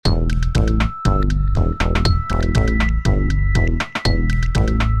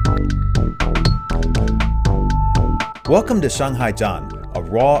Welcome to Shanghai John, a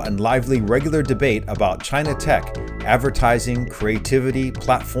raw and lively regular debate about China tech, advertising, creativity,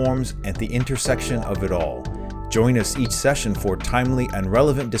 platforms, and the intersection of it all. Join us each session for timely and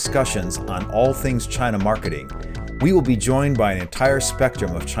relevant discussions on all things China marketing. We will be joined by an entire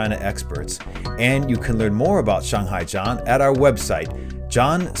spectrum of China experts, and you can learn more about Shanghai John at our website,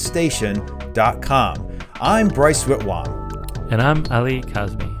 johnstation.com. I'm Bryce Witwam. And I'm Ali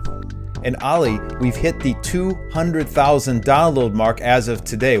Kazmi. And Ali, we've hit the 200,000 download mark as of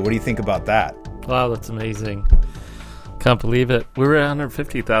today. What do you think about that? Wow, that's amazing. Can't believe it. We were at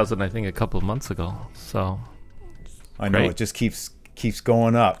 150,000, I think, a couple of months ago. So I know, great. It just keeps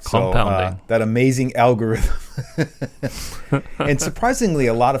going up. Compounding. So, that amazing algorithm. And surprisingly,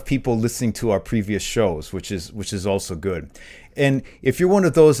 a lot of people listening to our previous shows, which is also good. And if you're one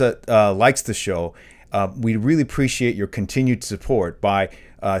of those that likes the show, we really appreciate your continued support by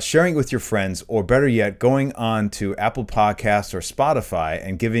sharing it with your friends, or better yet, going on to Apple Podcasts or Spotify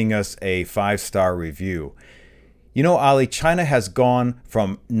and giving us a 5-star review. You know, Ali, China has gone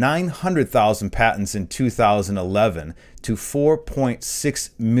from 900,000 patents in 2011 to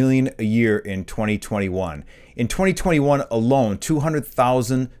 4.6 million a year in 2021. In 2021 alone,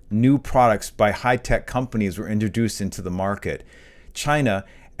 200,000 new products by high-tech companies were introduced into the market. China,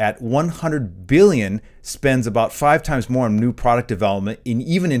 at 100 billion, spends about 5 times more on new product development,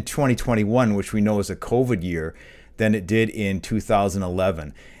 even in 2021, which we know is a COVID year, than it did in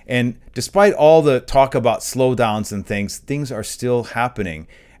 2011. And despite all the talk about slowdowns and things are still happening.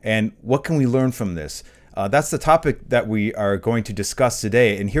 And what can we learn from this? That's the topic that we are going to discuss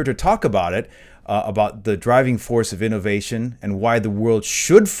today. And here to talk about it, about the driving force of innovation and why the world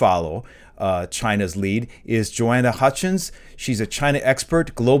should follow China's lead, is Joanna Hutchins. She's a China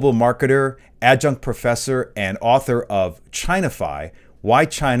expert, global marketer, adjunct professor, and author of Chinafy: Why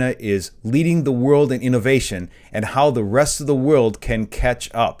China is Leading the World in Innovation and How the Rest of the World Can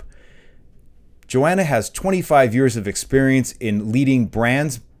Catch Up. Joanna has 25 years of experience in leading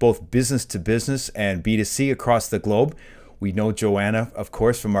brands, both business to business and B2C across the globe. We know Joanna, of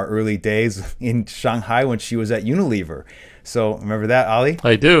course, from our early days in Shanghai when she was at Unilever. So remember that, Ali?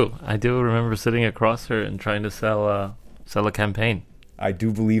 I do remember sitting across her and trying to sell a campaign. I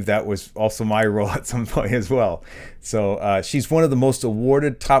do believe that was also my role at some point as well. So she's one of the most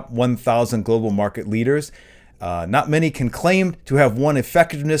awarded top 1,000 global market leaders. Not many can claim to have won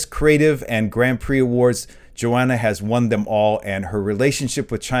effectiveness, creative, and Grand Prix awards. Joanna has won them all, and her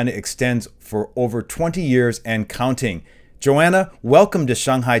relationship with China extends for over 20 years and counting. Joanna, welcome to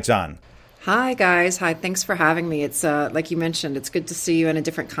Shanghai John. Hi, guys. Hi. Thanks for having me. It's like you mentioned, it's good to see you in a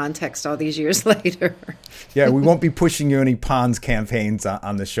different context all these years later. Yeah, we won't be pushing you any Ponds campaigns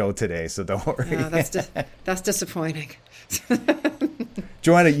on the show today, so don't worry. No, that's disappointing.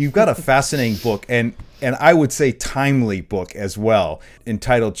 Joanna, you've got a fascinating book, and I would say timely book as well,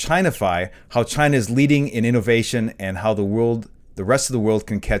 entitled Chinafy: How China is Leading in Innovation and How the Rest of the World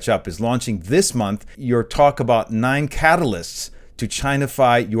Can Catch Up, is launching this month. Your talk about 9 catalysts to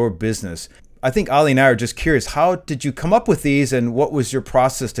Chinafy your business. I think Ali and I are just curious, how did you come up with these, and what was your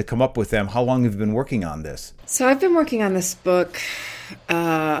process to come up with them? How long have you been working on this? So I've been working on this book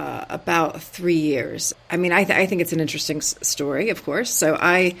about 3 years. I mean, I think it's an interesting story, of course. So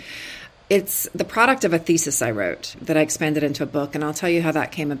it's the product of a thesis I wrote that I expanded into a book, and I'll tell you how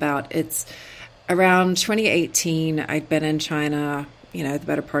that came about. It's around 2018. I'd been in China, the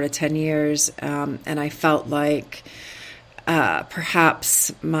better part of 10 years, and I felt like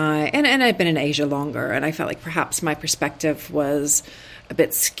perhaps and I'd been in Asia longer, and I felt like perhaps my perspective was a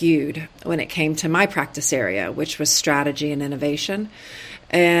bit skewed when it came to my practice area, which was strategy and innovation,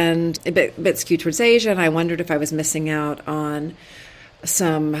 and a bit skewed towards Asia. And I wondered if I was missing out on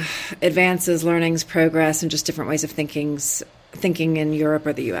some advances, learnings, progress, and just different ways of thinking in Europe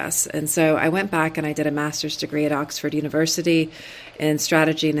or the US. And so I went back and I did a master's degree at Oxford University in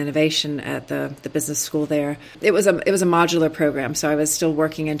strategy and innovation at the business school there. It was a modular program, so I was still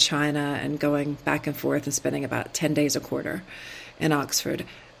working in China and going back and forth and spending about 10 days a quarter in Oxford.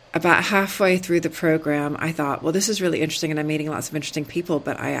 About halfway through the program, I thought, well, this is really interesting, and I'm meeting lots of interesting people,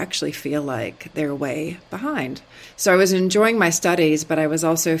 but I actually feel like they're way behind. So I was enjoying my studies, but I was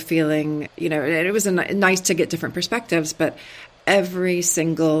also feeling, it was nice to get different perspectives, but every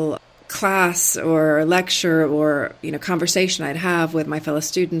single class or lecture or conversation I'd have with my fellow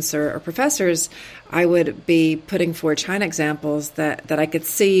students or professors, I would be putting forward China examples that I could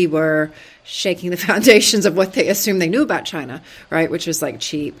see were shaking the foundations of what they assumed they knew about China, right? Which was like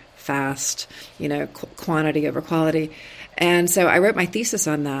cheap, fast, quantity over quality. And so I wrote my thesis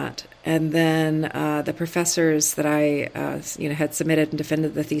on that. And then the professors that I had submitted and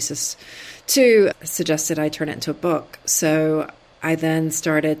defended the thesis to suggested I turn it into a book. So I then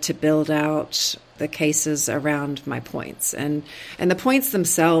started to build out the cases around my points. And the points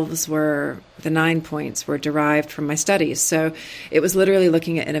themselves the 9 points were derived from my studies. So it was literally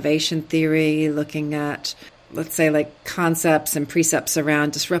looking at innovation theory, looking at, let's say, like concepts and precepts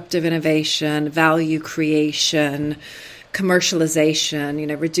around disruptive innovation, value creation,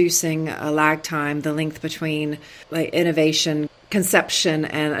 commercialization, reducing a lag time, the length between like innovation, conception,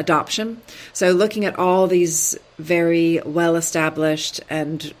 and adoption. So looking at all these very well-established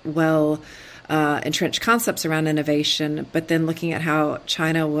and well entrenched concepts around innovation, but then looking at how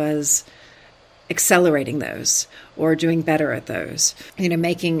China was accelerating those or doing better at those,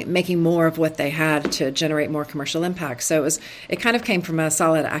 making more of what they had to generate more commercial impact. So it kind of came from a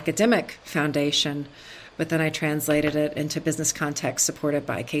solid academic foundation, but then I translated it into business context supported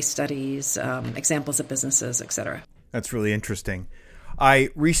by case studies, examples of businesses, et cetera. That's really interesting. I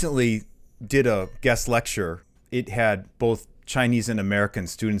recently did a guest lecture. It had both Chinese and American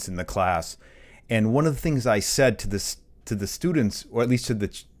students in the class. And one of the things I said to the students, or at least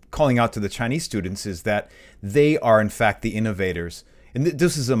calling out to the Chinese students, is that they are, in fact, the innovators. And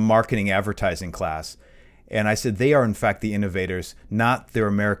this is a marketing advertising class. And I said, they are, in fact, the innovators, not their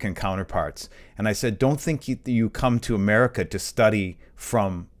American counterparts. And I said, don't think you come to America to study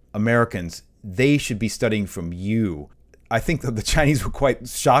from Americans. They should be studying from you. I think that the Chinese were quite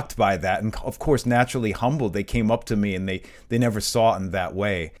shocked by that. And of course, naturally humbled. They came up to me and they never saw it in that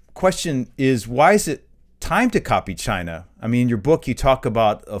way. Question is, why is it time to copy China? I mean, in your book, you talk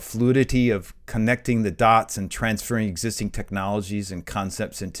about a fluidity of connecting the dots and transferring existing technologies and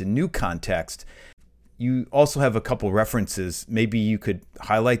concepts into new context. You also have a couple references. Maybe you could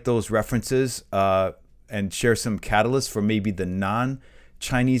highlight those references and share some catalysts for maybe the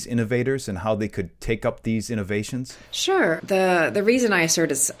non-Chinese innovators and how they could take up these innovations? Sure. The reason I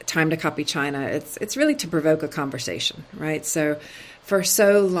assert it's time to copy China, it's really to provoke a conversation, right? So for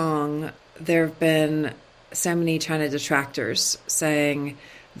so long, there have been so many China detractors saying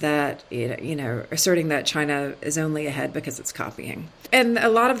that, asserting that China is only ahead because it's copying. And a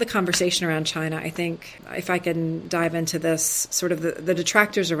lot of the conversation around China, I think, if I can dive into this, sort of the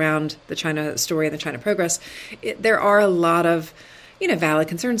detractors around the China story and the China progress, there are a lot of valid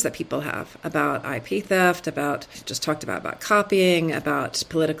concerns that people have about IP theft, about copying, about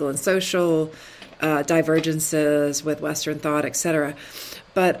political and social divergences with Western thought, etc.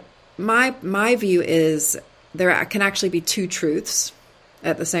 But my view is there can actually be two truths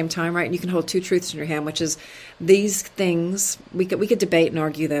at the same time, right? And you can hold two truths in your hand, which is these things, we could debate and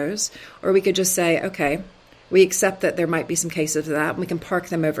argue those, or we could just say, okay, we accept that there might be some cases of that, and we can park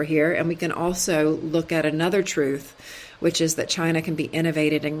them over here, and we can also look at another truth, which is that China can be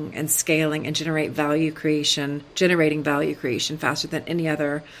innovating and scaling and generating value creation faster than any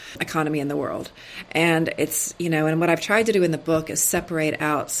other economy in the world. And it's, and what I've tried to do in the book is separate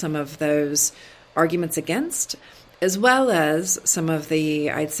out some of those arguments against, as well as some of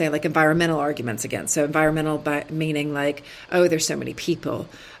the, I'd say, like environmental arguments against. So environmental meaning like, oh, there's so many people.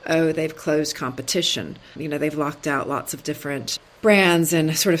 Oh, they've closed competition. They've locked out lots of different brands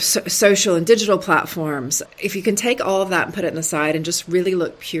and sort of social and digital platforms. If you can take all of that and put it aside and just really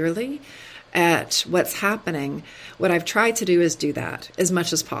look purely at what's happening, what I've tried to do is do that as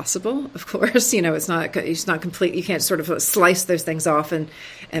much as possible. Of course, it's not complete. You can't sort of slice those things off and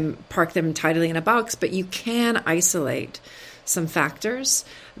park them tidily in a box, but you can isolate some factors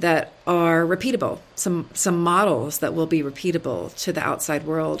that are repeatable, some models that will be repeatable to the outside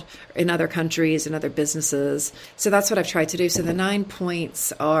world in other countries and other businesses. So that's what I've tried to do. So the 9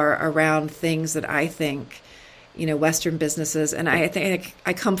 points are around things that I think Western businesses, and I think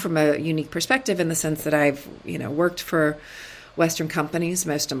I come from a unique perspective in the sense that I've, worked for Western companies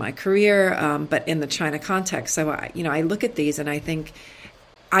most of my career, but in the China context. So, I look at these and I think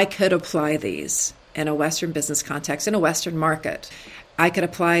I could apply these in a Western business context, in a Western market. I could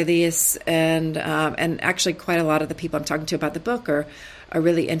apply these, and actually quite a lot of the people I'm talking to about the book are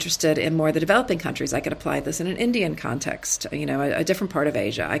really interested in more of the developing countries. I could apply this in an Indian context, a different part of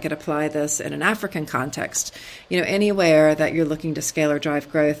Asia. I could apply this in an African context. Anywhere that you're looking to scale or drive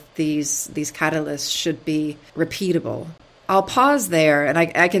growth, these catalysts should be repeatable. I'll pause there, and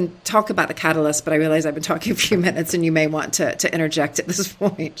I can talk about the catalyst, but I realize I've been talking a few minutes, and you may want to interject at this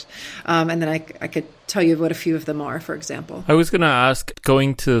point. And then I could tell you what a few of them are, for example. I was going to ask,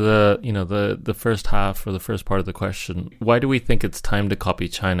 going to the first half or the first part of the question, why do we think it's time to copy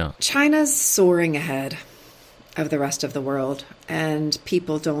China? China's soaring ahead of the rest of the world, and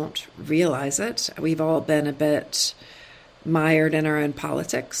people don't realize it. We've all been a bit mired in our own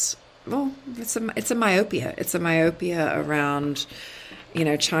politics. Well, it's a myopia. It's a myopia around,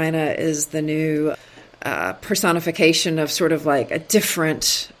 China is the new personification of sort of like a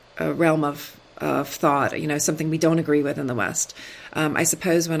different realm of thought, something we don't agree with in the West. I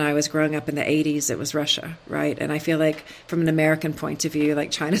suppose when I was growing up in the 80s, it was Russia, right? And I feel like from an American point of view, like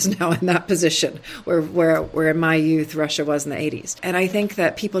China's now in that position where in my youth, Russia was in the 80s. And I think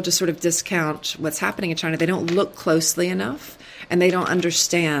that people just sort of discount what's happening in China. They don't look closely enough, and they don't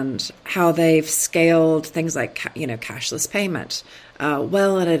understand how they've scaled things like, cashless payment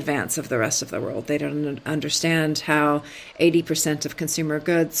well in advance of the rest of the world. They don't understand how 80% of consumer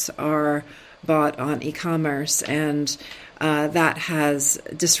goods are bought on e-commerce, and that has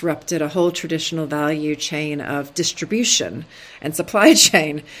disrupted a whole traditional value chain of distribution and supply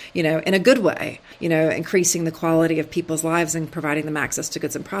chain, in a good way, increasing the quality of people's lives and providing them access to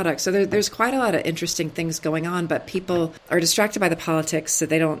goods and products. So there's quite a lot of interesting things going on, but people are distracted by the politics, so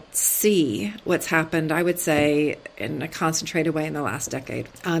they don't see what's happened, I would say, in a concentrated way in the last decade.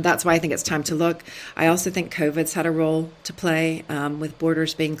 That's why I think it's time to look. I also think COVID's had a role to play with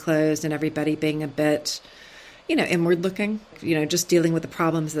borders being closed and everybody being a bit inward looking, just dealing with the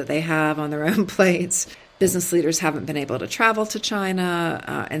problems that they have on their own plates. Business leaders haven't been able to travel to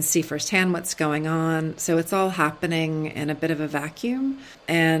China and see firsthand what's going on. So it's all happening in a bit of a vacuum,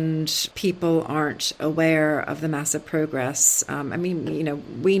 and people aren't aware of the massive progress.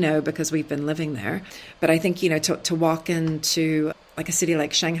 We know because we've been living there. But I think, to walk into like a city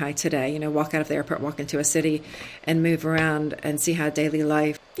like Shanghai today, walk out of the airport, walk into a city and move around and see how daily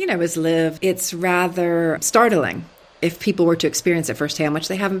life, is lived. It's rather startling if people were to experience it firsthand, which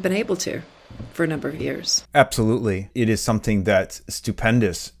they haven't been able to for a number of years. Absolutely. It is something that's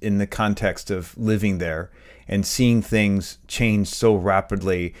stupendous in the context of living there and seeing things change so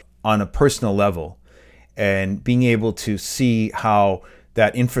rapidly on a personal level, and being able to see how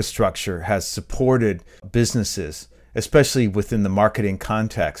that infrastructure has supported businesses, especially within the marketing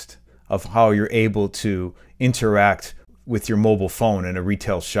context of how you're able to interact with your mobile phone in a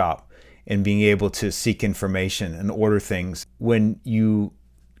retail shop and being able to seek information and order things. When you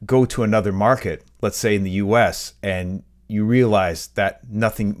go to another market, let's say in the US, and you realize that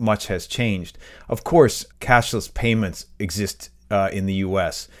nothing much has changed. Of course, cashless payments exist in the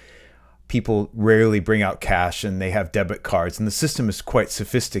US. People rarely bring out cash and they have debit cards, and the system is quite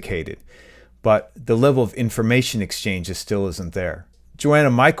sophisticated. But the level of information exchange still isn't there. Joanna,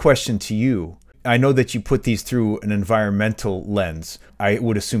 my question to you, I know that you put these through an environmental lens. I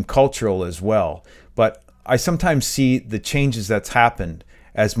would assume cultural as well. But I sometimes see the changes that's happened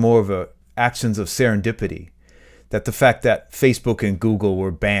as more of actions of serendipity. That the fact that Facebook and Google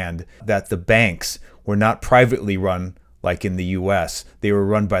were banned, that the banks were not privately run like in the US. They were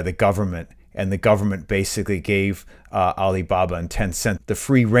run by the government, and the government basically gave Alibaba and Tencent the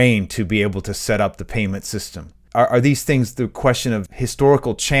free rein to be able to set up the payment system. Are these things the question of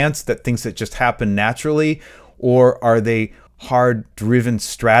historical chance, that things that just happen naturally, or are they hard-driven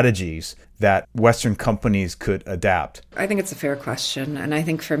strategies that Western companies could adapt? I think it's a fair question, and I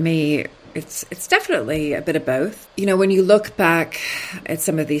think for me, it's definitely a bit of both. When you look back at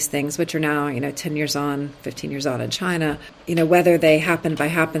some of these things, which are now, 10 years on, 15 years on in China, whether they happen by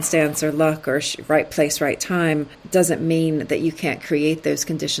happenstance or luck or right place, right time, doesn't mean that you can't create those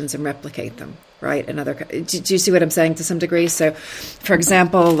conditions and replicate them. Right. Do you see what I'm saying to some degree? So, for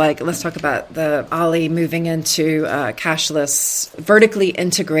example, let's talk about the Ali moving into cashless, vertically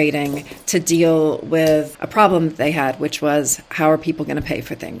integrating to deal with a problem that they had, which was how are people going to pay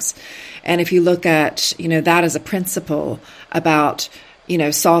for things? And if you look at, that as a principle about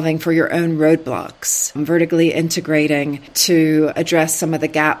solving for your own roadblocks, vertically integrating to address some of the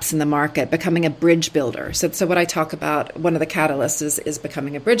gaps in the market, becoming a bridge builder. So what I talk about, one of the catalysts is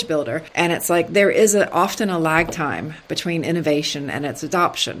becoming a bridge builder. And it's like there is often a lag time between innovation and its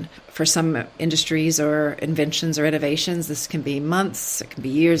adoption. For some industries or inventions or innovations, this can be months, it can be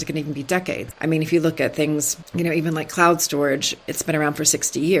years, it can even be decades. I mean, if you look at things, even like cloud storage, it's been around for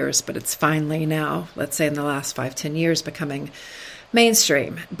 60 years, but it's finally now, let's say in the last 5-10 years, becoming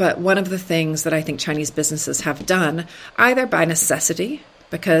mainstream. But one of the things that I think Chinese businesses have done, either by necessity,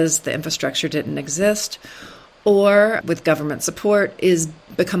 because the infrastructure didn't exist, or with government support, is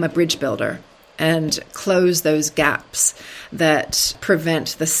become a bridge builder and close those gaps that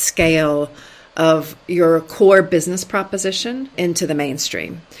prevent the scale of your core business proposition into the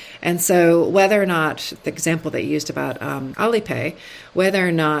mainstream. And so whether or not, the example that you used about Alipay, whether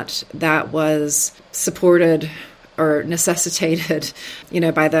or not that was supported or necessitated,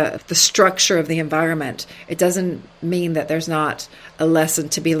 by the structure of the environment, it doesn't mean that there's not a lesson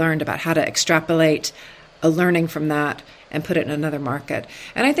to be learned about how to extrapolate a learning from that and put it in another market.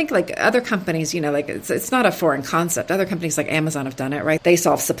 And I think like other companies, like it's not a foreign concept. Other companies like Amazon have done it, right? They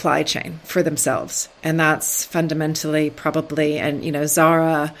solve supply chain for themselves. And that's fundamentally probably, and,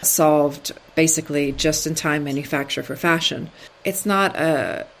 Zara solved basically just-in-time manufacture for fashion. It's not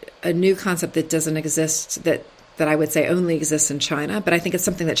a new concept that doesn't exist, that I would say only exists in China, but I think it's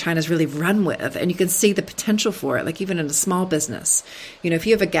something that China's really run with, and you can see the potential for it, like even in a small business. If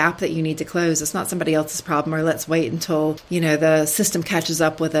you have a gap that you need to close, it's not somebody else's problem, or let's wait until, the system catches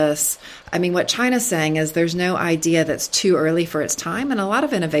up with us. I mean, what China's saying is there's no idea that's too early for its time, and a lot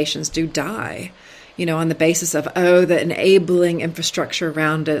of innovations do die, on the basis of, the enabling infrastructure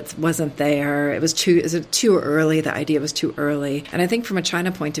around it wasn't there. It was too early. The idea was too early. And I think from a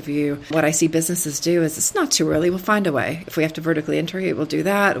China point of view, what I see businesses do is it's not too early. We'll find a way. If we have to vertically integrate, we'll do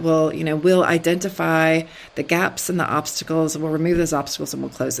that. We'll identify the gaps and the obstacles, and we'll remove those obstacles, and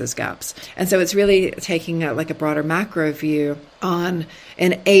we'll close those gaps. And so it's really taking a broader macro view on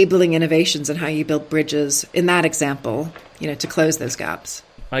enabling innovations and how you build bridges in that example, to close those gaps.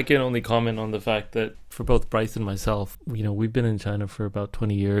 I can only comment on the fact that for both Bryce and myself, we've been in China for about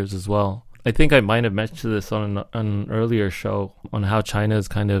 20 years as well. I think I might have mentioned this on an earlier show on how China has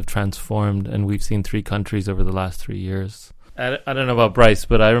kind of transformed, and we've seen 3 countries over the last 3 years. I don't know about Bryce,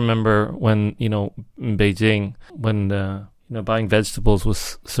 but I remember when, in Beijing, when buying vegetables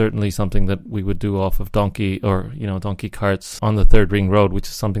was certainly something that we would do off of donkey carts on the Third Ring Road, which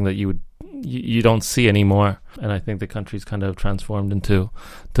is something that you don't see anymore. And I think the country's kind of transformed into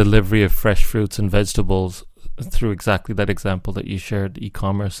delivery of fresh fruits and vegetables through exactly that example that you shared,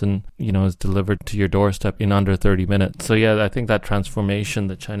 e-commerce, and, is delivered to your doorstep in under 30 minutes. So yeah, I think that transformation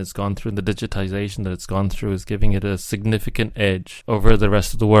that China's gone through, the digitization that it's gone through, is giving it a significant edge over the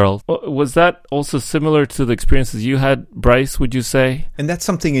rest of the world. Was that also similar to the experiences you had, Bryce, would you say? And that's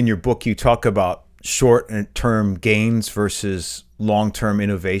something in your book you talk about, short-term gains versus long-term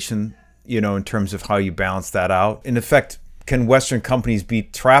innovation, in terms of how you balance that out. In effect, can Western companies be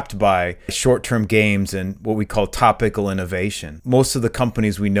trapped by short-term gains and what we call topical innovation? Most of the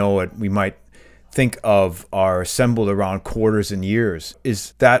companies we might think of are assembled around quarters and years.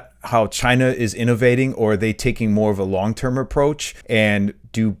 Is that how China is innovating, or are they taking more of a long-term approach? And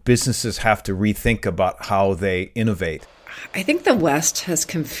do businesses have to rethink about how they innovate? I think the West has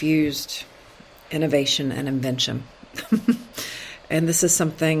confused innovation and invention. And this is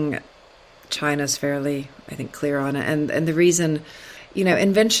something China's fairly, I think, clear on it. And the reason,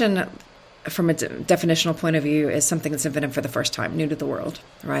 invention from a definitional point of view is something that's invented for the first time, new to the world,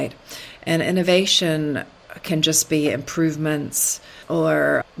 right? And innovation can just be improvements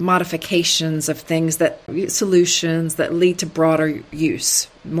or modifications of solutions that lead to broader use,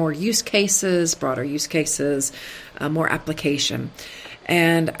 more use cases, broader use cases, more application.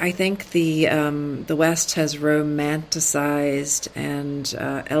 And I think the West has romanticized and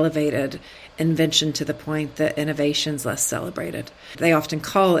elevated invention to the point that innovation's less celebrated. They often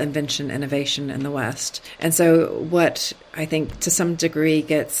call invention innovation in the West. And so what I think to some degree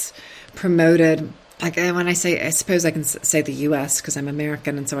gets promoted, like when I suppose I can say the U.S. because I'm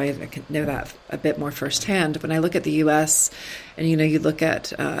American, and so I can know that a bit more firsthand. When I look at the U.S. and, you look at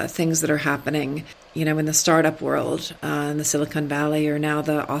things that are happening, in the startup world, in the Silicon Valley, or now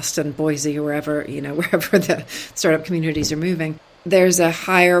the Austin, Boise, or wherever the startup communities are moving, there's a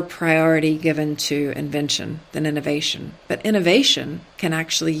higher priority given to invention than innovation. But innovation can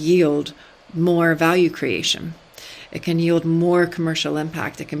actually yield more value creation. It can yield more commercial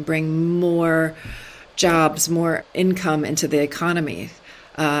impact. It can bring more jobs, more income into the economy,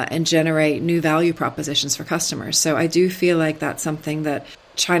 and generate new value propositions for customers. So I do feel like that's something that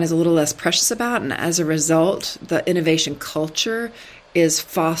China's a little less precious about. And as a result, the innovation culture is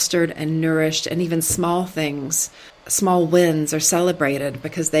fostered and nourished, and even small things, small wins are celebrated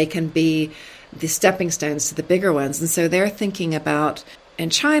because they can be the stepping stones to the bigger ones. And so they're thinking about, in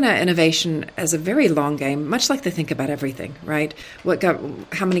China, innovation as a very long game, much like they think about everything, right?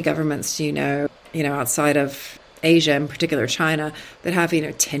 How many governments do you know outside of Asia, in particular China, that have,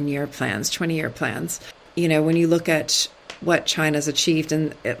 10-year plans, 20-year plans? When you look at what China's achieved,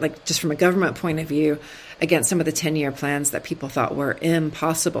 and just from a government point of view, against some of the 10-year plans that people thought were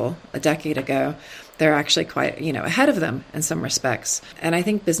impossible a decade ago, they're actually quite, ahead of them in some respects. And I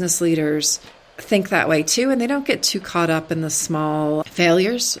think business leaders think that way too, and they don't get too caught up in the small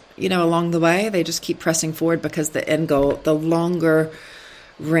failures, along the way. They just keep pressing forward because the end goal, the longer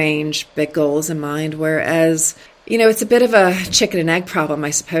range big goals in mind. Whereas, It's a bit of a chicken and egg problem, I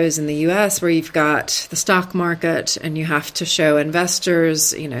suppose, in the U.S., where you've got the stock market and you have to show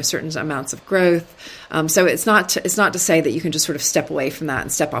investors, certain amounts of growth. So it's not to say that you can just sort of step away from that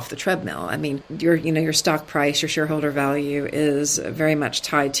and step off the treadmill. I mean, your stock price, your shareholder value is very much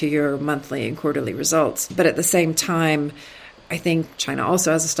tied to your monthly and quarterly results. But at the same time, I think China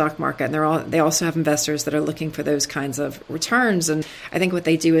also has a stock market, and they also have investors that are looking for those kinds of returns. And I think what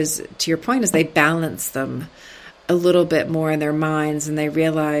they do is, to your point, is they balance them a little bit more in their minds, and they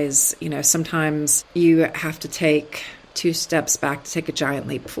realize, sometimes you have to take 2 steps back to take a giant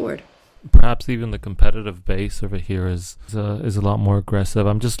leap forward. Perhaps even the competitive base over here is a lot more aggressive.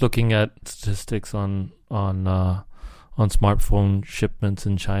 I'm just looking at statistics on smartphone shipments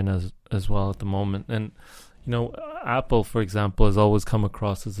in China as well at the moment, and Apple, for example, has always come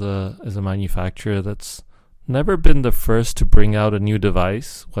across as a manufacturer that's never been the first to bring out a new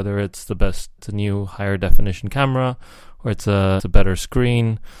device, whether it's the new higher definition camera, or it's a better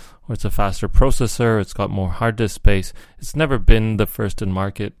screen, or it's a faster processor, it's got more hard disk space. It's never been the first in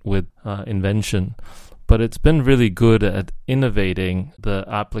market with invention, but it's been really good at innovating the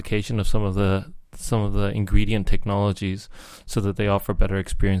application of some of the ingredient technologies so that they offer better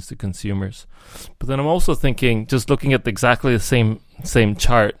experience to consumers. But then I'm also thinking, just looking at exactly the same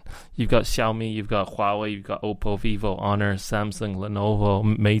chart, you've got Xiaomi, you've got Huawei, you've got Oppo, Vivo, Honor, Samsung,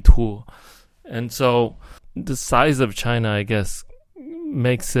 Lenovo, Meitu. And so the size of China, I guess,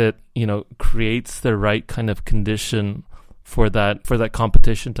 makes it, creates the right kind of condition for that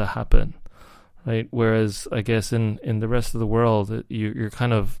competition to happen. Right. Whereas I guess in the rest of the world, you're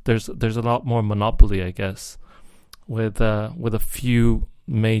kind of there's a lot more monopoly, I guess, with a few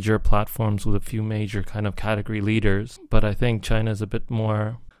major platforms, with a few major kind of category leaders. But I think China is a bit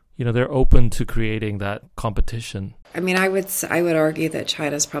more, they're open to creating that competition. I mean, I would argue that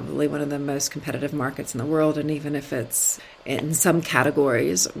China is probably one of the most competitive markets in the world, and even if it's in some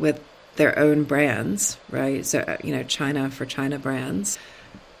categories with their own brands, right? So China for China brands.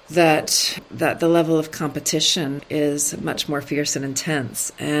 That the level of competition is much more fierce and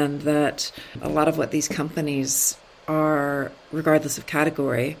intense, and that a lot of what these companies are, regardless of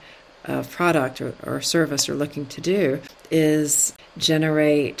category of product or service, are looking to do is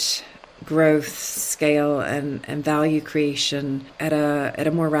generate growth, scale, and value creation at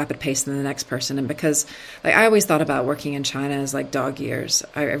a more rapid pace than the next person. And because I always thought about working in China as like dog years.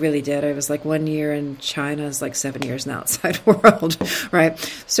 I really did. I was like 1 year in China is like 7 years in the outside world, right?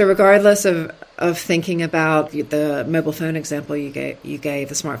 So regardless of thinking about the mobile phone example you gave,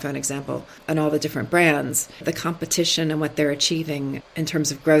 the smartphone example, and all the different brands, the competition and what they're achieving in terms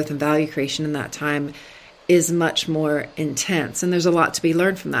of growth and value creation in that time is much more intense. And there's a lot to be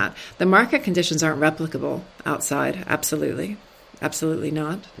learned from that. The market conditions aren't replicable outside. Absolutely. Absolutely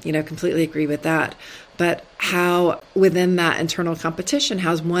not. Completely agree with that. But how within that internal competition,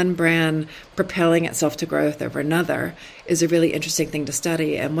 how's one brand propelling itself to growth over another is a really interesting thing to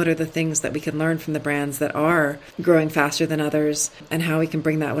study. And what are the things that we can learn from the brands that are growing faster than others, and how we can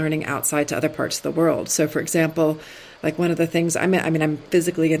bring that learning outside to other parts of the world. So for example, like one of the things, I'm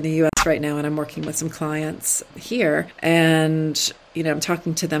physically in the U.S. right now, and I'm working with some clients here, and I'm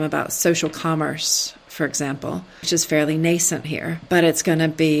talking to them about social commerce, for example, which is fairly nascent here. But it's going to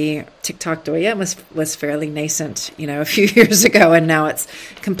be TikTok Douyin was fairly nascent, a few years ago, and now it's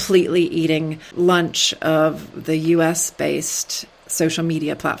completely eating lunch of the U.S.-based social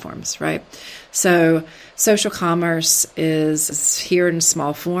media platforms, right? So social commerce is here in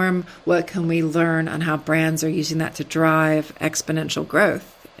small form. What can we learn on how brands are using that to drive exponential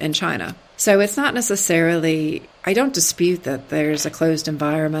growth in China? So it's not necessarily, I don't dispute that there's a closed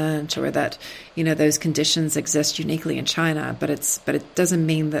environment or that, those conditions exist uniquely in China, but it doesn't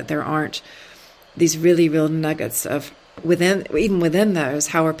mean that there aren't these really real nuggets of even within those,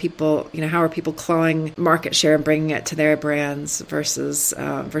 how are people clawing market share and bringing it to their brands versus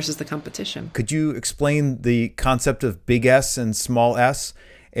the competition? Could you explain the concept of big S and small s,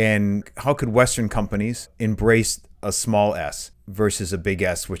 and how could Western companies embrace a small s versus a big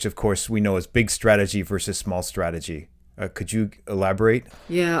S, which of course we know is big strategy versus small strategy? Could you elaborate?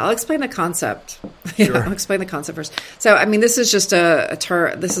 Yeah, I'll explain the concept. Sure. I'll explain the concept first. So, this is just a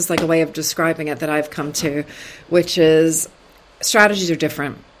term. This is like a way of describing it that I've come to, which is strategies are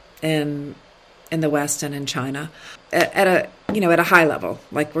different in the West and in China at a high level.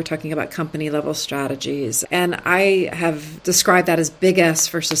 Like we're talking about company level strategies, and I have described that as big S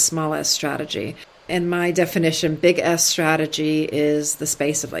versus small S strategy. in my definition, big S strategy is the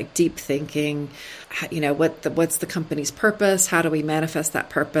space of like deep thinking. What's the company's purpose? How do we manifest that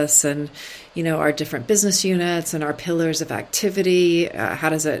purpose? And, our different business units and our pillars of activity. How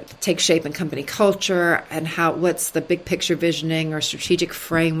does it take shape in company culture? And what's the big picture visioning or strategic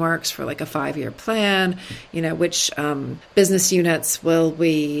frameworks for like a 5-year plan? Which business units will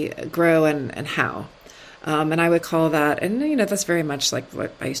we grow and how? And I would call that, and that's very much like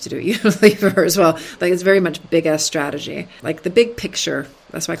what I used to do at Unilever as well. Like it's very much big S strategy, like the big picture.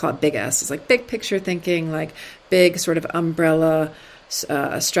 That's why I call it big S. It's like big picture thinking, like big sort of umbrella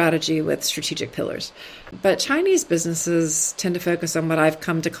strategy with strategic pillars. But Chinese businesses tend to focus on what I've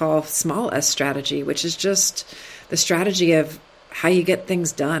come to call small S strategy, which is just the strategy of how you get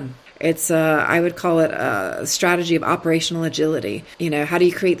things done. It's I would call it a strategy of operational agility. How do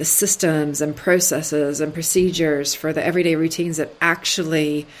you create the systems and processes and procedures for the everyday routines that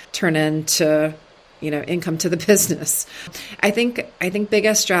actually turn into, income to the business? I think big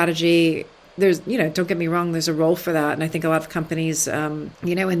S strategy, there's, don't get me wrong, there's a role for that. And I think a lot of companies, in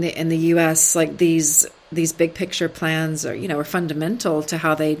the US, like these big picture plans are fundamental to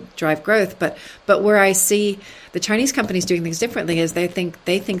how they drive growth. But where I see the Chinese companies doing things differently is they think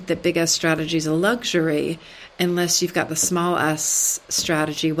that big S strategy is a luxury unless you've got the small S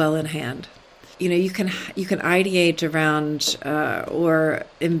strategy well in hand. You can ideate around or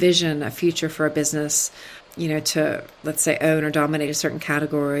envision a future for a business, to, let's say, own or dominate a certain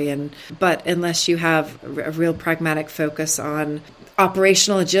category. But unless you have a real pragmatic focus on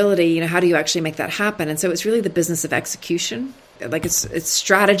operational agility, how do you actually make that happen? And so it's really the business of execution. Like it's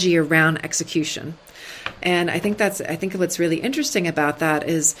strategy around execution. And I think what's really interesting about that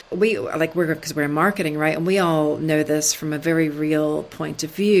is because we're in marketing, right? And we all know this from a very real point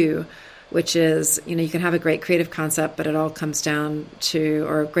of view, which is, you can have a great creative concept, but it all comes down to,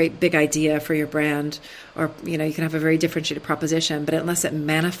 or a great big idea for your brand, or, you can have a very differentiated proposition, but unless it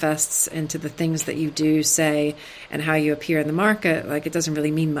manifests into the things that you do, say, and how you appear in the market, like it doesn't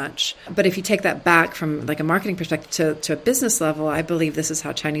really mean much. But if you take that back from like a marketing perspective to a business level, I believe this is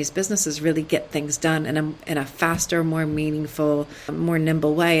how Chinese businesses really get things done in a faster, more meaningful, more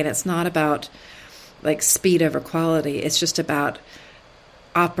nimble way. And it's not about like speed over quality. It's just about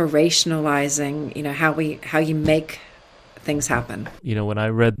operationalizing, how you make things happen. When I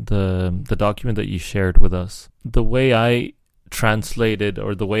read the document that you shared with us, the way I translated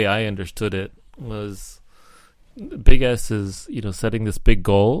or the way I understood it was big S is, setting this big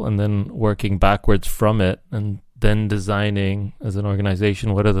goal and then working backwards from it and then designing as an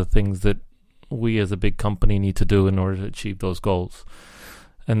organization what are the things that we as a big company need to do in order to achieve those goals.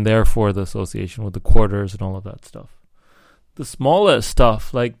 And therefore the association with the quarters and all of that stuff. The smallest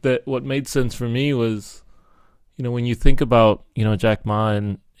stuff, like that, what made sense for me was, when you think about, Jack Ma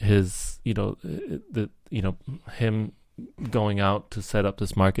and his, him going out to set up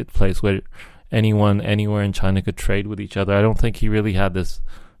this marketplace where anyone, anywhere in China could trade with each other. I don't think he really had this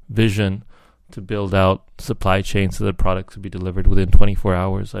vision to build out supply chains so that products could be delivered within 24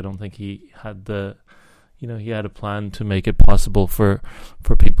 hours. I don't think he had he had a plan to make it possible for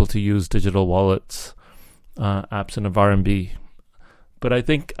people to use digital wallets, absent of RMB. But I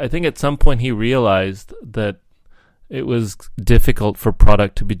think at some point he realized that it was difficult for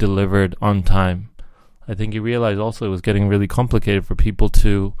product to be delivered on time. I think he realized also it was getting really complicated for people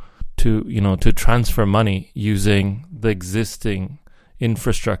to transfer money using the existing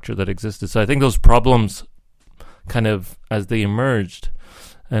infrastructure that existed. So I think those problems kind of, as they emerged,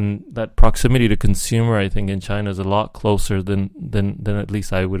 and that proximity to consumer, I think in China is a lot closer than at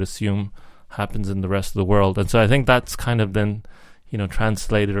least I would assume happens in the rest of the world. And so I think that's kind of then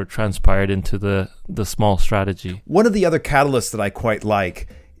translated or transpired into the small strategy. One of the other catalysts that I quite like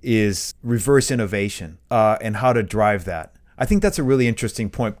is reverse innovation and how to drive that. I think that's a really interesting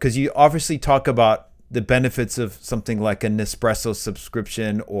point because you obviously talk about the benefits of something like a Nespresso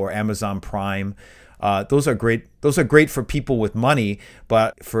subscription or Amazon Prime. Those are great. Those are great for people with money,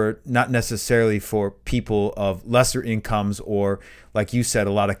 but for not necessarily for people of lesser incomes or, like you said,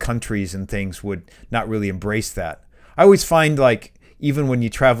 a lot of countries and things would not really embrace that. I always find like even when you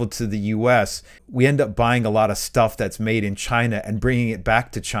travel to the US, we end up buying a lot of stuff that's made in China and bringing it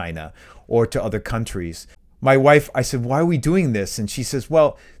back to China or to other countries. My wife, I said, why are we doing this? And she says,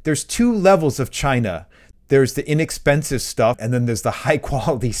 well, there's two levels of China. There's the inexpensive stuff, and then there's the high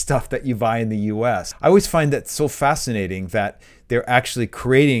quality stuff that you buy in the US. I always find that so fascinating that they're actually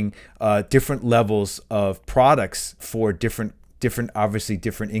creating different levels of products for different obviously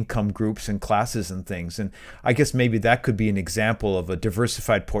different income groups and classes and things. And I guess maybe that could be an example of a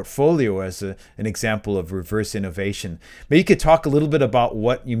diversified portfolio as an example of reverse innovation. Maybe you could talk a little bit about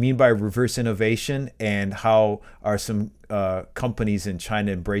what you mean by reverse innovation and how are some companies in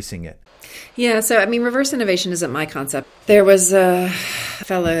China embracing it. Yeah, so I mean, reverse innovation isn't my concept. There was a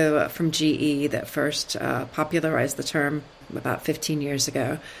fellow from GE that first popularized the term about 15 years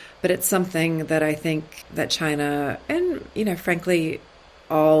ago. But it's something that I think that China and, frankly,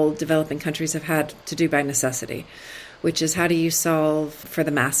 all developing countries have had to do by necessity, which is how do you solve for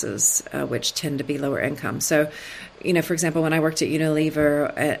the masses, which tend to be lower income. So, for example, when I worked at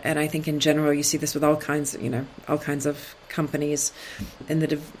Unilever, and I think in general you see this with all kinds of companies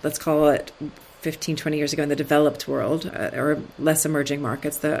in let's call it 15, 20 years ago in the developed world, or less emerging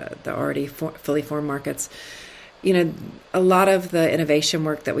markets, the already fully formed markets. A lot of the innovation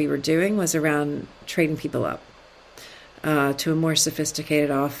work that we were doing was around trading people up to a more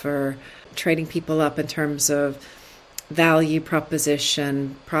sophisticated offer, trading people up in terms of value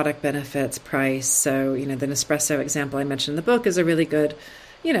proposition, product benefits, price. So, the Nespresso example I mentioned in the book is a really good,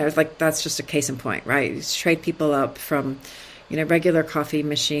 that's just a case in point, right? You trade people up from, regular coffee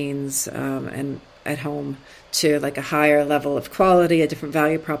machines and at home to like a higher level of quality, a different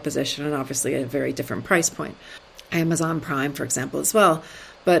value proposition, and obviously a very different price point. Amazon Prime, for example, as well.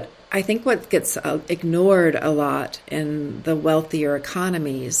 But I think what gets ignored a lot in the wealthier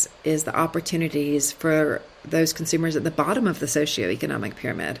economies is the opportunities for those consumers at the bottom of the socioeconomic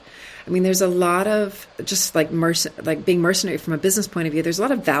pyramid. I mean, there's a lot of just like being mercenary from a business point of view. There's a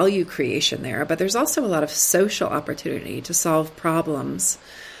lot of value creation there, but there's also a lot of social opportunity to solve problems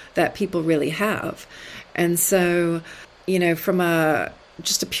that people really have. And so, from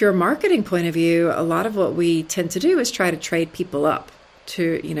just a pure marketing point of view, a lot of what we tend to do is try to trade people up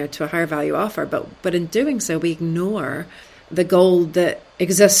to a higher value offer. But in doing so, we ignore the gold that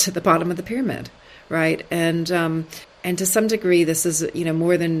exists at the bottom of the pyramid, right? And to some degree, this is,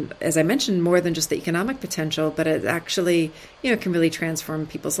 more than, as I mentioned, more than just the economic potential, but it actually, can really transform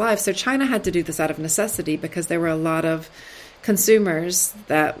people's lives. So China had to do this out of necessity because there were a lot of consumers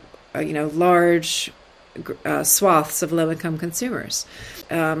that, large swaths of low-income consumers.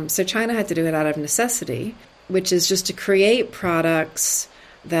 So China had to do it out of necessity, which is just to create products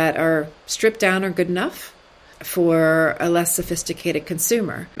that are stripped down or good enough for a less sophisticated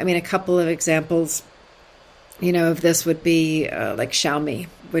consumer. I mean, a couple of examples, of this would be like Xiaomi,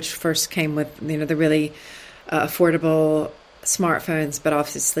 which first came with, the really affordable smartphones, but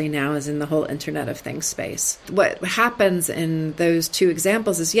obviously now is in the whole Internet of Things space. What happens in those two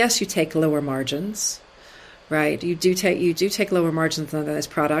examples is, yes, you take lower margins, right? You do take lower margins on those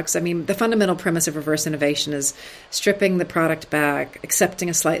products. I mean, the fundamental premise of reverse innovation is stripping the product back, accepting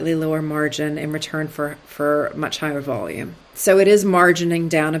a slightly lower margin in return for much higher volume. So it is margining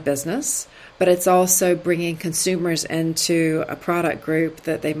down a business, but it's also bringing consumers into a product group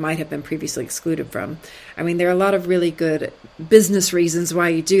that they might have been previously excluded from. I mean, there are a lot of really good business reasons why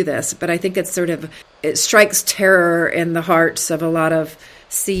you do this, but I think it strikes terror in the hearts of a lot of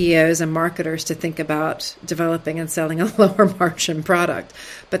CEOs and marketers to think about developing and selling a lower margin product.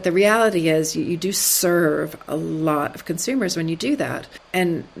 But the reality is you do serve a lot of consumers when you do that.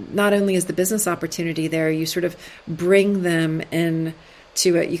 And not only is the business opportunity there, you sort of bring them in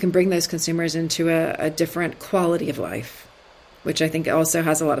to it. You can bring those consumers into a different quality of life, which I think also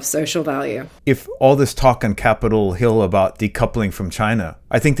has a lot of social value. If all this talk on Capitol Hill about decoupling from China,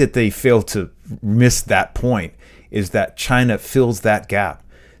 I think that they fail to miss that point, is that China fills that gap,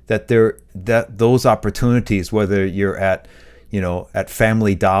 that those opportunities, whether you're at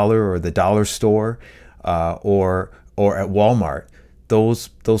Family Dollar or the dollar store, or at Walmart,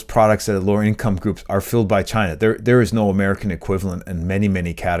 those products at lower income groups are filled by China. There is no American equivalent in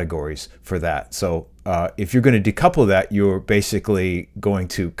many categories for that. So if you're going to decouple that, you're basically going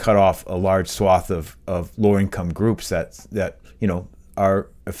to cut off a large swath of lower income groups that are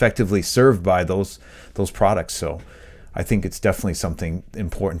effectively served by those products. So I think it's definitely something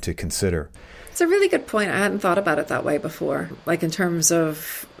important to consider. It's a really good point. I hadn't thought about it that way before, like in terms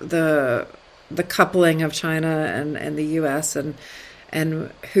of the coupling of China and the U.S. and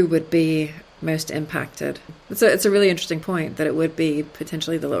who would be most impacted. It's a really interesting point that it would be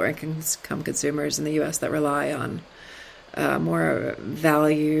potentially the lower income consumers in the U.S. that rely on more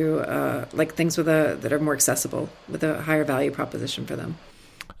value, like things that are more accessible with a higher value proposition for them.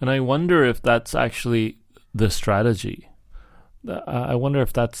 And I wonder if that's actually the strategy. I wonder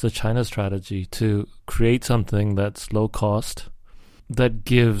if that's the China strategy, to create something that's low cost, that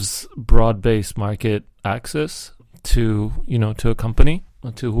gives broad-based market access to a company,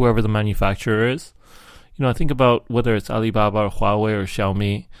 to whoever the manufacturer is. I think about whether it's Alibaba or Huawei or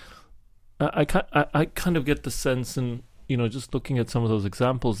Xiaomi. I kind of get the sense, and just looking at some of those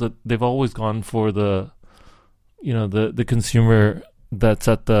examples, that they've always gone for the consumer that's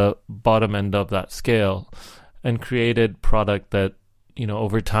at the bottom end of that scale, and created product that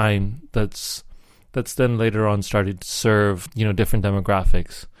over time that's then later on started to serve different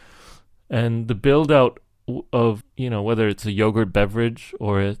demographics. And the build out of whether it's a yogurt beverage,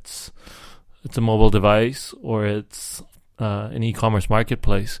 or it's a mobile device, or it's an e-commerce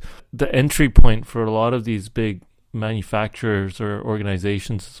marketplace, the entry point for a lot of these big manufacturers or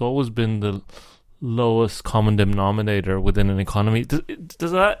organizations has always been the lowest common denominator within an economy.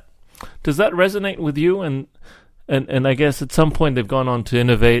 Does that resonate with you? And I guess at some point they've gone on to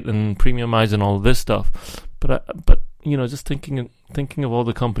innovate and premiumize and all of this stuff. But just thinking of all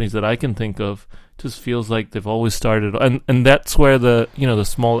the companies that I can think of, just feels like they've always started, and that's where the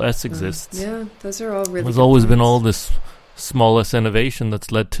small s exists. Yeah, those are all really. There's always been all this small s innovation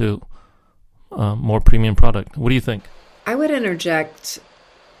that's led to more premium product. What do you think? I would interject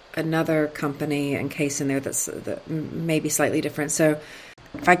another company and case in there that may be slightly different. So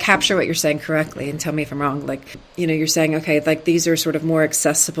if I capture what you're saying correctly, and tell me if I'm wrong, you're saying, okay, these are sort of more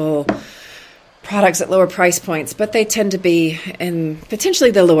accessible products at lower price points, but they tend to be in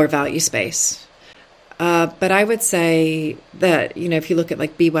potentially the lower value space. But I would say that, if you look at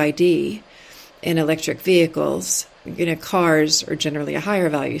BYD in electric vehicles, cars are generally a higher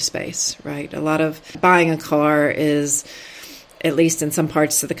value space, right? A lot of buying a car is, at least in some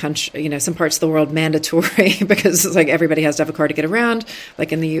parts of the country, some parts of the world, mandatory because it's everybody has to have a car to get around,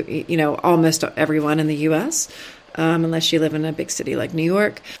 in the, almost everyone in the U.S., unless you live in a big city like New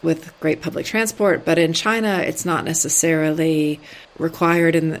York with great public transport. But in China, it's not necessarily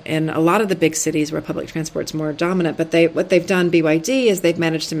required in a lot of the big cities where public transport's more dominant. But what they've done, BYD, is they've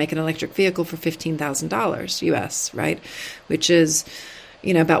managed to make an electric vehicle for $15,000 US, right? Which is,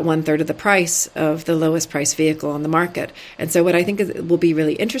 about 1/3 of the price of the lowest price vehicle on the market. And so what I think will be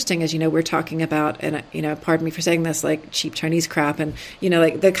really interesting is, we're talking about, and, pardon me for saying this, cheap Chinese crap and,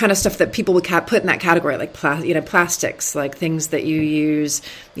 the kind of stuff that people would put in that category, plastics, things that you use,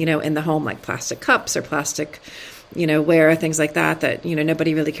 in the home, like plastic cups or plastic, ware, things like that,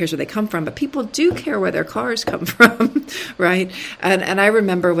 nobody really cares where they come from, but people do care where their cars come from, right? And I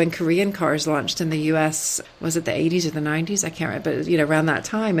remember when Korean cars launched in the U.S., was it the 80s or the 90s? I can't remember, but, around that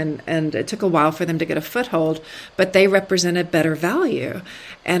time, and it took a while for them to get a foothold, but they represented better value.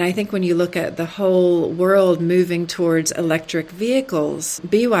 And I think when you look at the whole world moving towards electric vehicles,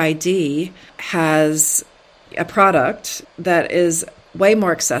 BYD has a product that is way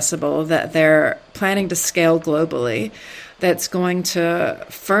more accessible, that they're planning to scale globally, that's going to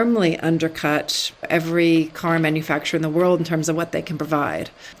firmly undercut every car manufacturer in the world in terms of what they can provide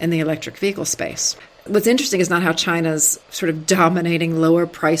in the electric vehicle space. What's interesting is not how China's sort of dominating lower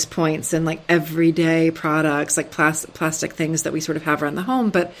price points and everyday products, plastic things that we sort of have around the home,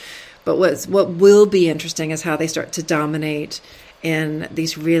 but what will be interesting is how they start to dominate in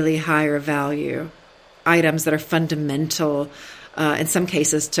these really higher value items that are fundamental, in some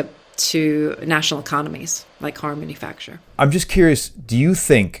cases, to national economies, like car manufacture. I'm just curious, do you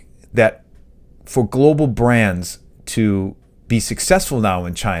think that for global brands to be successful now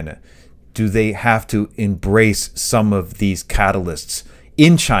in China, do they have to embrace some of these catalysts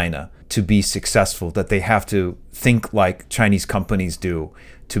in China to be successful, that they have to think like Chinese companies do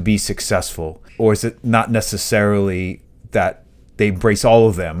to be successful? Or is it not necessarily that they embrace all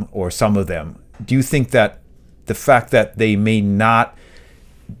of them or some of them? Do you think that the fact that they may not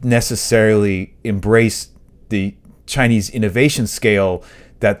necessarily embrace the Chinese innovation scale,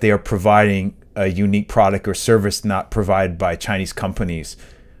 that they are providing a unique product or service not provided by Chinese companies?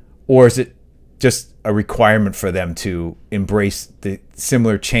 Or is it just a requirement for them to embrace the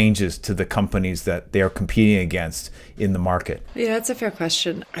similar changes to the companies that they are competing against in the market? Yeah, that's a fair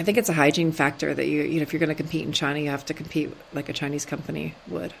question. I think it's a hygiene factor that if you're going to compete in China, you have to compete like a Chinese company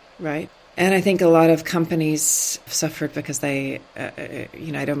would, right? And I think a lot of companies suffered because they,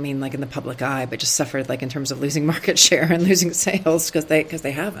 I don't mean in the public eye, but just suffered in terms of losing market share and losing sales because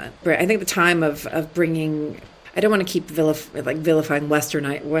they haven't. But I think the time of bringing, I don't want to keep vilifying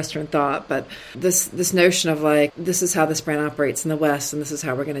Western thought, but this notion of this is how this brand operates in the West and this is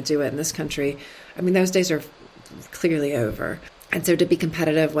how we're going to do it in this country. I mean, those days are clearly over. And so to be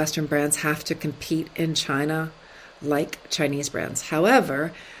competitive, Western brands have to compete in China like Chinese brands.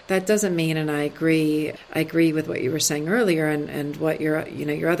 However, that doesn't mean, and I agree with what you were saying earlier and what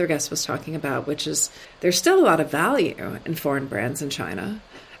your other guest was talking about, which is there's still a lot of value in foreign brands in China.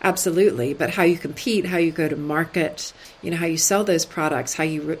 Absolutely. But how you compete, how you go to market, how you sell those products, how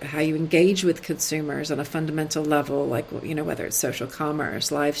you engage with consumers on a fundamental level, like, whether it's social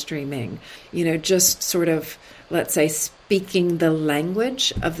commerce, live streaming, just sort of, let's say, speaking the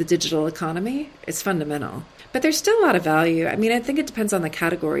language of the digital economy is fundamental. But there's still a lot of value. I mean, I think it depends on the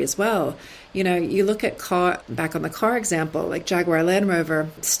category as well. You look at back on the car example, like Jaguar Land Rover,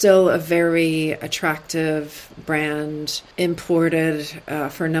 still a very attractive brand, imported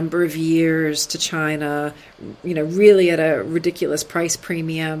for a number of years to China, really at a ridiculous price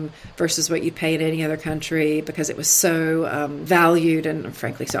premium versus what you pay in any other country because it was so valued and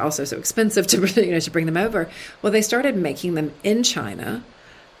frankly so expensive to to bring them over. Well, they started making them in China,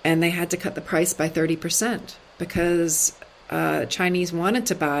 and they had to cut the price by 30% because Chinese wanted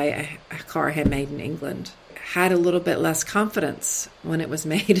to buy a car handmade in England, had a little bit less confidence when it was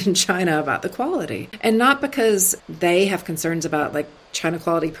made in China about the quality. And not because they have concerns about like China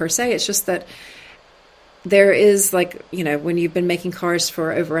quality per se, it's just that there is when you've been making cars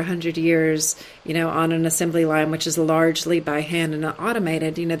for over 100 years, on an assembly line, which is largely by hand and not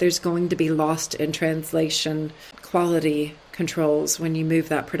automated, there's going to be lost in translation quality controls when you move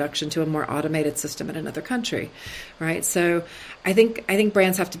that production to a more automated system in another country, right? So I think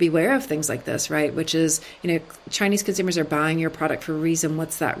brands have to be aware of things like this, right? Which is, Chinese consumers are buying your product for a reason.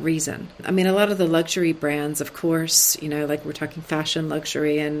 What's that reason? I mean, a lot of the luxury brands, of course, like we're talking fashion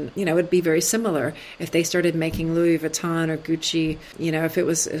luxury, and, it would be very similar if they started making Louis Vuitton or Gucci, if it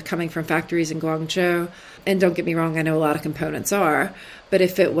was coming from factories in Guangzhou. And don't get me wrong, I know a lot of components are, but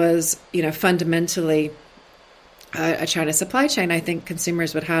if it was, fundamentally a China supply chain, I think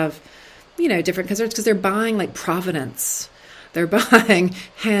consumers would have, different concerns because they're buying like provenance. They're buying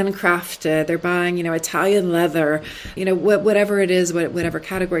handcrafted. They're buying, Italian leather, whatever it is, whatever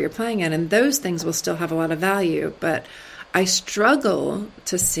category you're playing in. And those things will still have a lot of value. But I struggle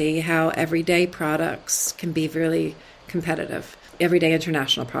to see how everyday products can be really competitive. Everyday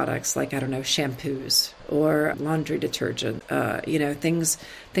international products like, shampoos or laundry detergent,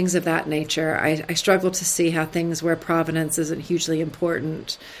 things of that nature. I struggle to see how things where provenance isn't hugely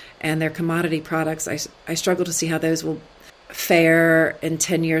important and they're commodity products, I struggle to see how those will fare in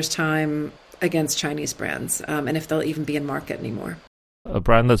 10 years' time against Chinese brands, and if they'll even be in market anymore. A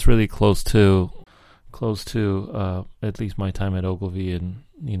brand that's really close to at least my time at Ogilvy and,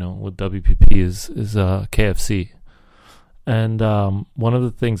 with WPP is KFC. And one of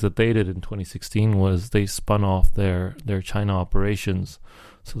the things that they did in 2016 was they spun off their China operations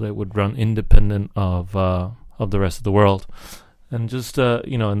so they would run independent of the rest of the world. And just,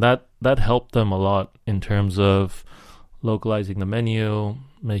 and that helped them a lot in terms of localizing the menu,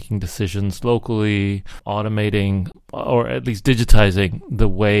 making decisions locally, automating, or at least digitizing the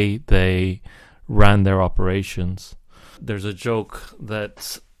way they ran their operations. There's a joke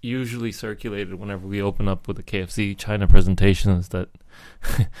that's usually circulated whenever we open up with a KFC China presentation is that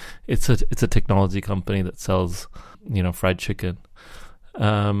it's a technology company that sells, fried chicken.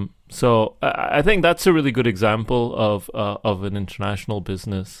 So I think that's a really good example of an international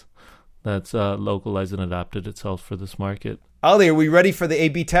business that's localized and adapted itself for this market. Ali, are we ready for the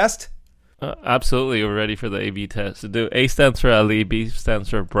A/B test? Absolutely, we're ready for the A/B test. A stands for Ali, B stands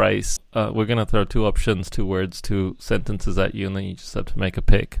for Bryce. We're going to throw two options, two words, two sentences at you, and then you just have to make a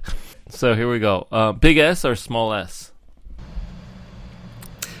pick. So here we go. Big S or small s?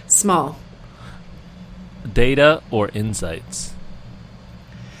 Small. Data or insights?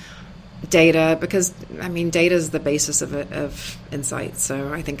 Data, because, data is the basis of insight.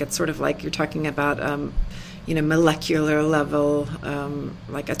 So I think it's sort of like you're talking about molecular level,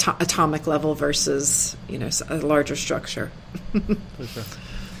 like atomic level versus, a larger structure. For sure.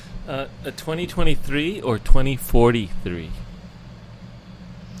 A 2023 or 2043?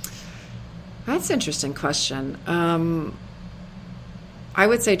 That's an interesting question. I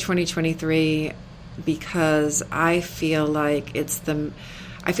would say 2023 because I feel like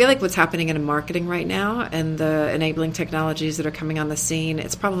what's happening in marketing right now and the enabling technologies that are coming on the scene,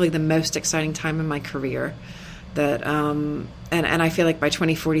 it's probably the most exciting time in my career. That and I feel like by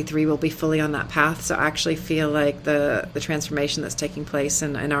 2043 we'll be fully on that path. So I actually feel like the transformation that's taking place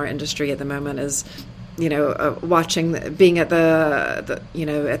in our industry at the moment is, being at the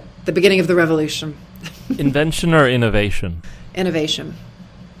beginning of the revolution. Invention or innovation? Innovation.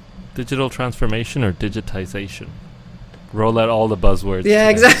 Digital transformation or digitization? Roll out all the buzzwords. Yeah,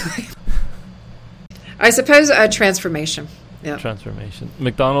 today. Exactly. I suppose transformation. Yeah. Transformation.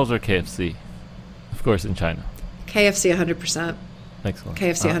 McDonald's or KFC? Of course, in China. KFC 100%. Excellent.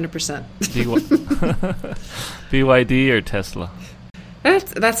 KFC 100%. BYD or Tesla?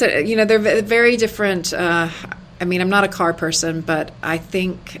 That's it. They're very different I mean, I'm not a car person, but I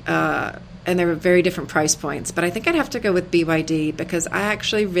think, and they're very different price points, but I think I'd have to go with BYD because I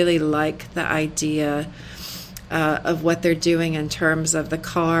actually really like the idea of what they're doing in terms of the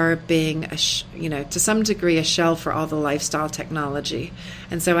car being, to some degree, a shell for all the lifestyle technology.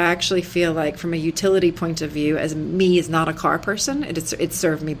 And so I actually feel like from a utility point of view, as not a car person, it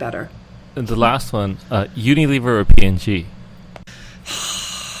served me better. And the last one, Unilever or P&G?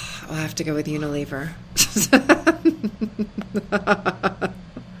 I'll have to go with Unilever.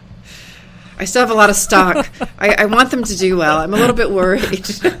 I still have a lot of stock. I want them to do well. I'm a little bit worried.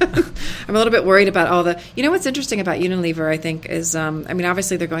 I'm a little bit worried about all the... You know what's interesting about Unilever, I think, is...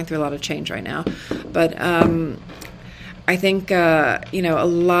 obviously they're going through a lot of change right now. But I think, a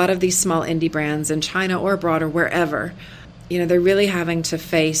lot of these small indie brands in China or abroad or wherever... they're really having to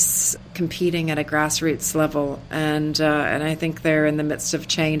face competing at a grassroots level, and I think they're in the midst of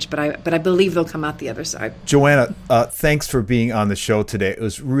change. But I believe they'll come out the other side. Joanna, thanks for being on the show today. It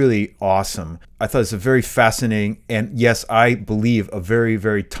was really awesome. I thought it was a very fascinating and, yes, I believe a very,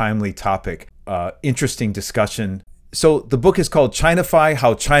 very timely topic. Interesting discussion. So the book is called Chinafy: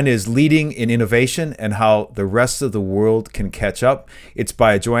 How China is Leading in Innovation and How the Rest of the World Can Catch Up. It's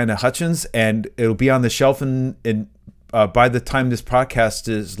by Joanna Hutchins, and it'll be on the shelf by the time this podcast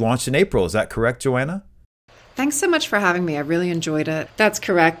is launched in April. Is that correct, Joanna? Thanks so much for having me. I really enjoyed it. That's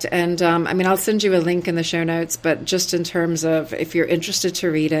correct. And I'll send you a link in the show notes, but just in terms of if you're interested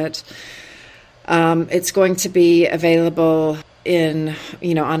to read it, it's going to be available on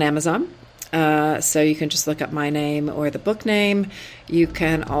Amazon. So you can just look up my name or the book name. You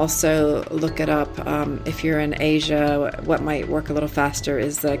can also look it up if you're in Asia. What might work a little faster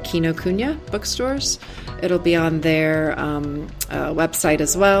is the Kinokuniya bookstores. It'll be on their website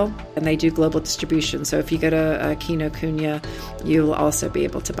as well, and they do global distribution. So if you go to Kinokuniya, you'll also be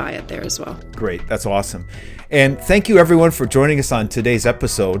able to buy it there as well. Great. That's awesome. And thank you, everyone, for joining us on today's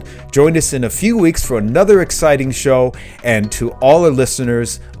episode. Join us in a few weeks for another exciting show. And to all our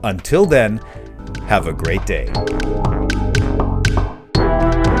listeners, until then, have a great day.